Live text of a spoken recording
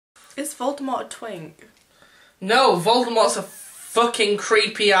Is Voldemort a twink? No, Voldemort's a fucking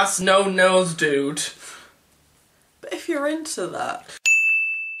creepy ass no-nose dude. But if you're into that...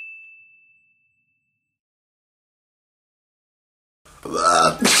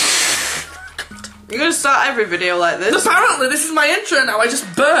 You're gonna start every video like this? Apparently this is my intro now, I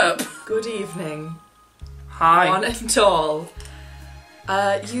just burp. Good evening. Hi. One and all.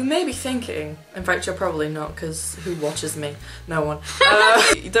 You may be thinking, in fact you're probably not, because who watches me? No one.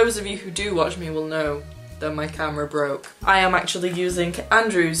 Those of you who do watch me will know that my camera broke. I am actually using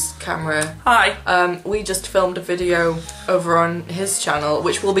Andrew's camera. Hi. We just filmed a video over on his channel,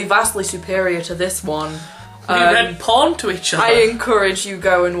 which will be vastly superior to this one. We read porn to each other. I encourage you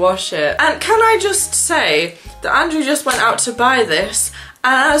go and watch it. And can I just say that Andrew just went out to buy this,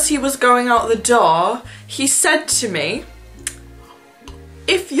 and as he was going out the door, he said to me,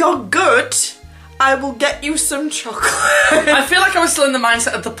 "If you're good, I will get you some chocolate." I feel like I was still in the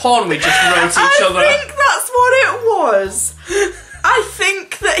mindset of the porn we just wrote each other. I think that's what it was. I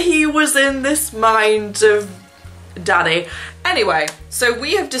think that he was in this mind of daddy. Anyway, so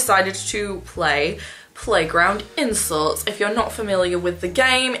we have decided to play Playground Insults. If you're not familiar with the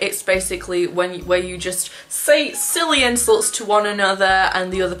game, it's basically where you just say silly insults to one another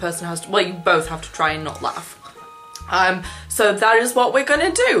and the other person has to, well, you both have to try and not laugh. So that is what we're gonna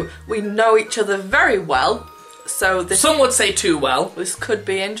do. We know each other very well, so this— some would say too well. This could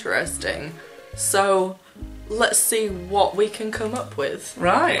be interesting. So let's see what we can come up with.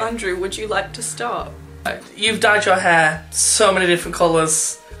 Right. Andrew, would you like to start? You've dyed your hair so many different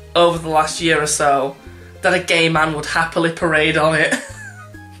colours over the last year or so that a gay man would happily parade on it.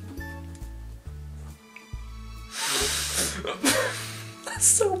 That's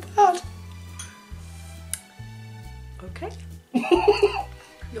so bad. Okay.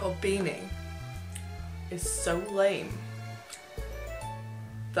 Your beanie is so lame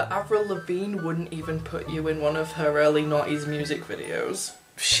that Avril Lavigne wouldn't even put you in one of her early noughties music videos.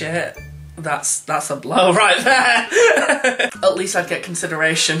 Shit. That's a blow right there. At least I'd get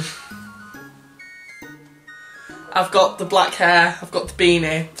consideration. I've got the black hair, I've got the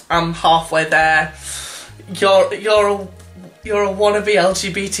beanie, I'm halfway there. You're a wannabe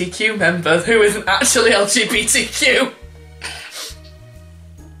LGBTQ member who isn't actually LGBTQ.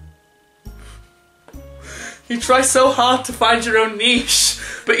 You try so hard to find your own niche,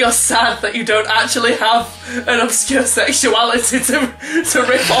 but you're sad that you don't actually have an obscure sexuality to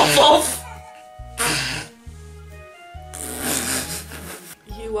rip off of.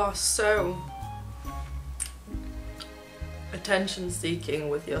 You are so attention-seeking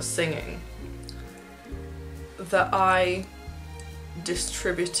with your singing that I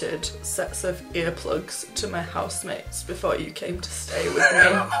distributed sets of earplugs to my housemates before you came to stay with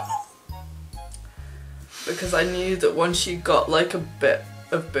me. Because I knew that once you got like a bit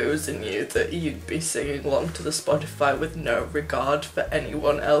of booze in you that you'd be singing along to the Spotify with no regard for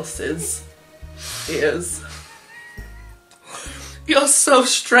anyone else's ears. You're so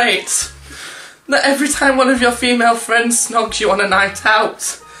straight that every time one of your female friends snogs you on a night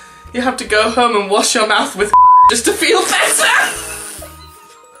out, you have to go home and wash your mouth with just to feel better!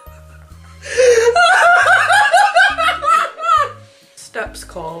 Steps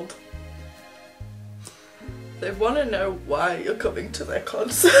called. They want to know why you're coming to their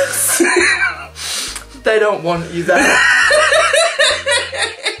concerts. They don't want you there.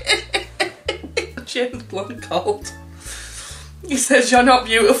 James Blunt called. He says you're not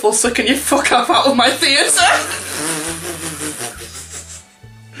beautiful, so can you fuck off out of my theatre?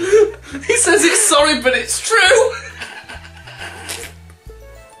 He says he's sorry, but it's true.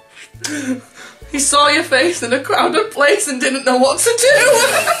 He saw your face in a crowded place and didn't know what to do.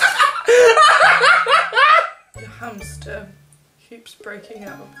 The hamster keeps breaking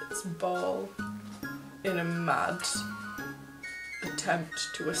out of its ball in a mad attempt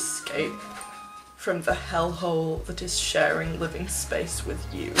to escape from the hellhole that is sharing living space with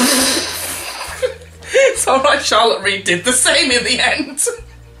you. It's alright, Charlotte Reed did the same in the end.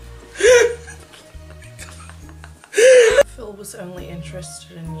 Phil was only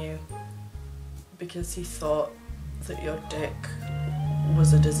interested in you because he thought that your dick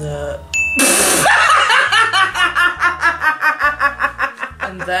was a dessert.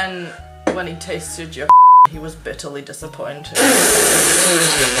 And then when he tasted your he was bitterly disappointed.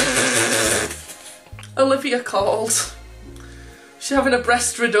 Olivia called. She's having a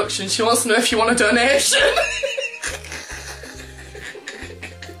breast reduction. She wants to know if you want a donation.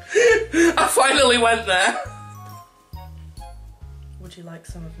 I finally went there. Would you like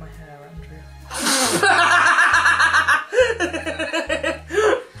some of my hair, Andrew?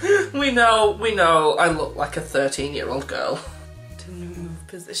 We know I look like a 13-year-old girl. To move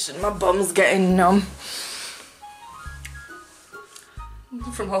position. My bum's getting numb.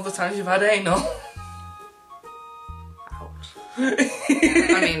 From all the times you've had anal. Ouch.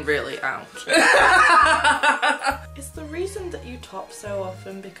 I mean, really, ouch. Is the reason that you top so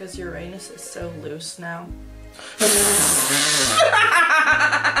often because your anus is so loose now?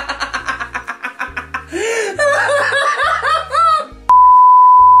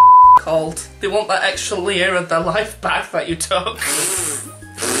 Cold. They want that extra layer of their life back that you took.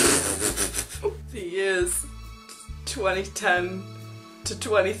 The years 2010 to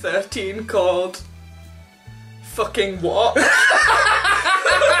 2013 called fucking what?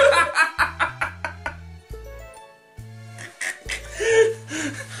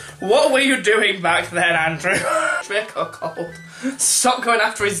 What were you doing back then, Andrew? Trick or cold? Stop going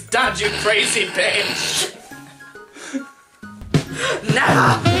after his dad, you crazy bitch!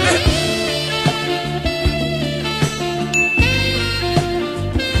 Nah!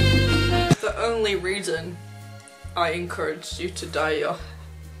 The only reason I encouraged you to dye your...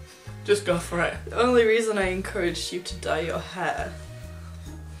 Just go for it. The only reason I encouraged you to dye your hair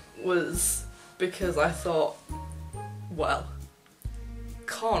was because I thought, well,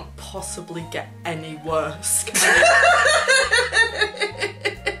 can't possibly get any worse.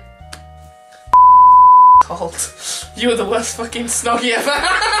 Cold. You were the worst fucking snog you ever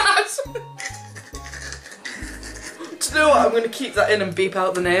had! Do you know what? I'm gonna keep that in and beep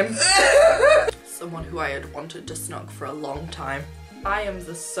out the name. Someone who I had wanted to snog for a long time. I am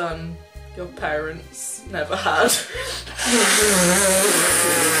the son your parents never had.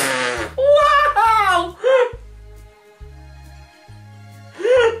 Wow!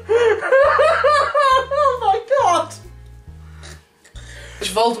 Oh my god! Is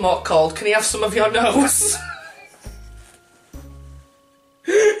Voldemort called? Can he have some of your nose?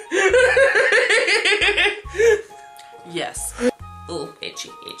 Yes. Oh, itchy,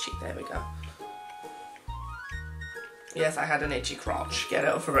 itchy. There we go. Yes, I had an itchy crotch. Get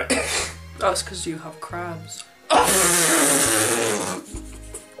over it. That's because you have crabs.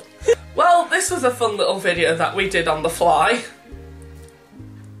 Well, this was a fun little video that we did on the fly.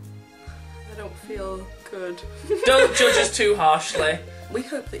 I don't feel good. Don't judge us too harshly. We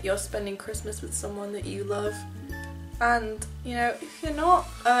hope that you're spending Christmas with someone that you love. And, you know, if you're not,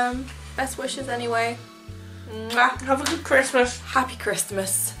 best wishes anyway. Mwah. Have a good Christmas. Happy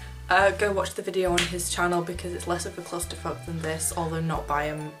Christmas. Go watch the video on his channel because it's less of a clusterfuck than this, although not by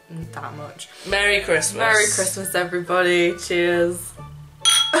him that much. Merry Christmas. Merry Christmas, everybody. Cheers.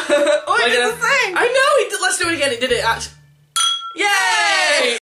 Oh, I did the thing! I know! Let's do it again. He did it actually. Yay!